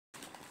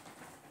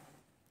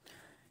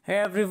Hey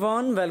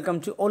everyone,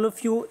 welcome to all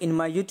of you in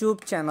my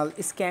YouTube channel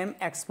Scam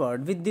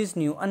Expert with this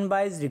new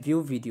unbiased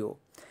review video.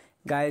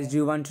 Guys, do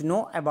you want to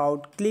know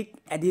about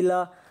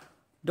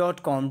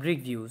Clickadilla.com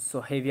reviews?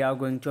 So here we are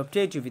going to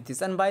update you with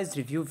this unbiased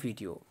review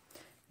video.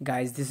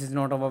 Guys, this is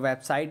not our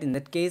website. In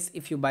that case,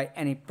 if you buy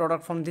any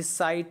product from this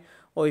site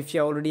or if you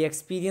already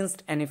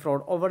experienced any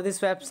fraud over this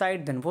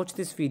website, then watch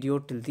this video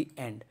till the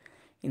end.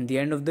 In the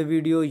end of the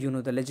video, you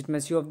know the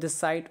legitimacy of this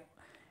site,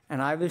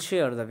 and I will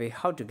share the way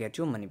how to get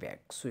your money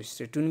back. So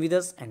stay tuned with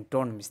us and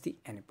don't miss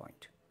any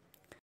point.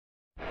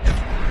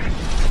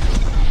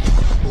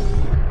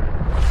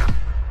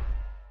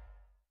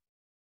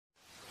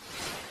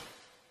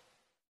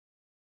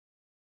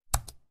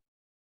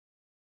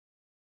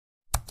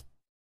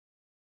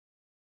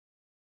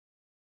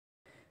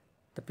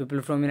 The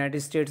people from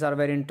United States are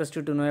very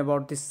interested to know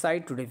about this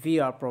site. Today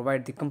we are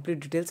provide the complete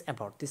details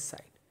about this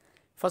site.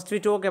 First we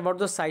talk about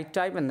the site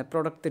type and the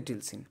product that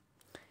deals in.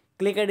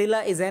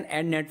 Clickadilla is an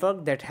ad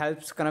network that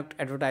helps connect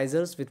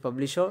advertisers with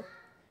publishers.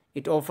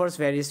 It offers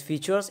various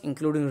features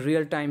including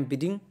real-time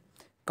bidding,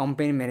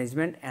 campaign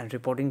management and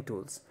reporting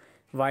tools.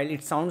 While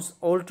it sounds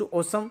all too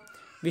awesome,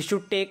 we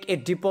should take a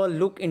deeper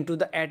look into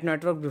the ad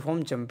network before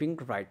jumping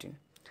right in.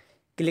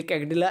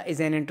 Clickadilla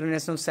is an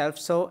international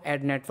self-serve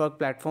ad network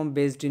platform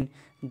based in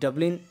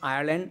Dublin,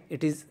 Ireland.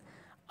 It is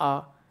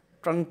a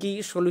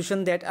turnkey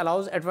solution that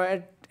allows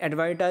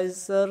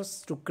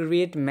advertisers to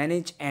create,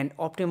 manage and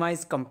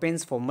optimize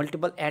campaigns for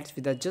multiple ads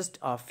with just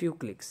a few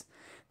clicks.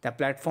 The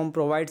platform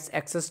provides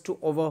access to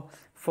over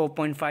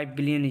 4.5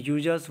 billion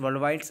users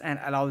worldwide and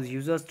allows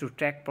users to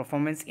track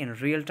performance in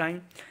real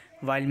time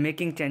while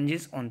making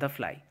changes on the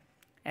fly.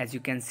 As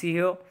you can see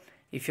here,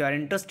 if you are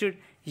interested,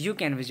 you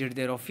can visit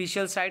their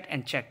official site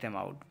and check them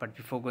out. But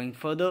before going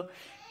further,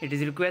 it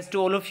is a request to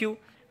all of you,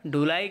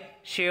 do like,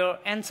 share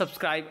and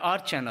subscribe our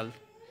channel.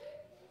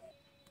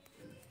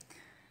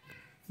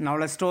 Now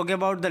let's talk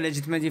about the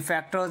legitimacy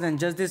factors and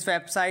judge this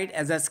website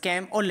as a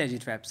scam or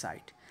legit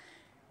website.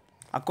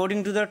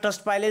 According to the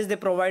Trustpilot, they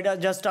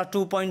provide just a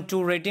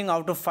 2.2 rating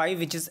out of 5,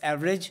 which is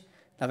average.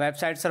 The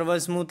website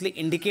servers smoothly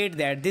indicate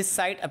that this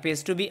site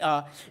appears to be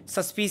a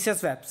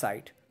suspicious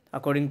website.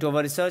 According to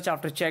our research,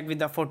 after check with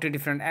the 40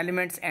 different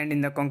elements and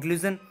in the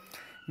conclusion,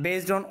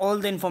 based on all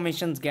the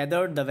information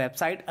gathered, the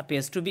website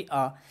appears to be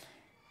a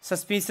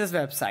suspicious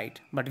website.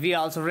 But we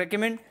also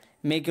recommend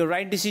make your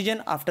right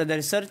decision after the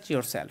research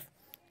yourself.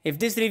 If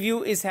this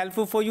review is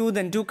helpful for you,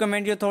 then do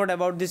comment your thought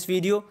about this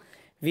video.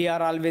 We are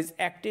always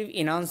active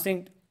in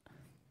answering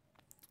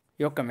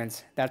your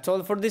comments. That's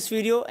all for this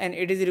video, and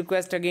it is a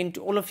request again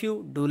to all of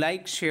you, do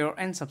like, share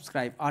and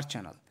subscribe our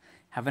channel.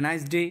 Have a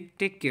nice day.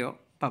 Take care.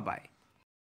 Bye-bye.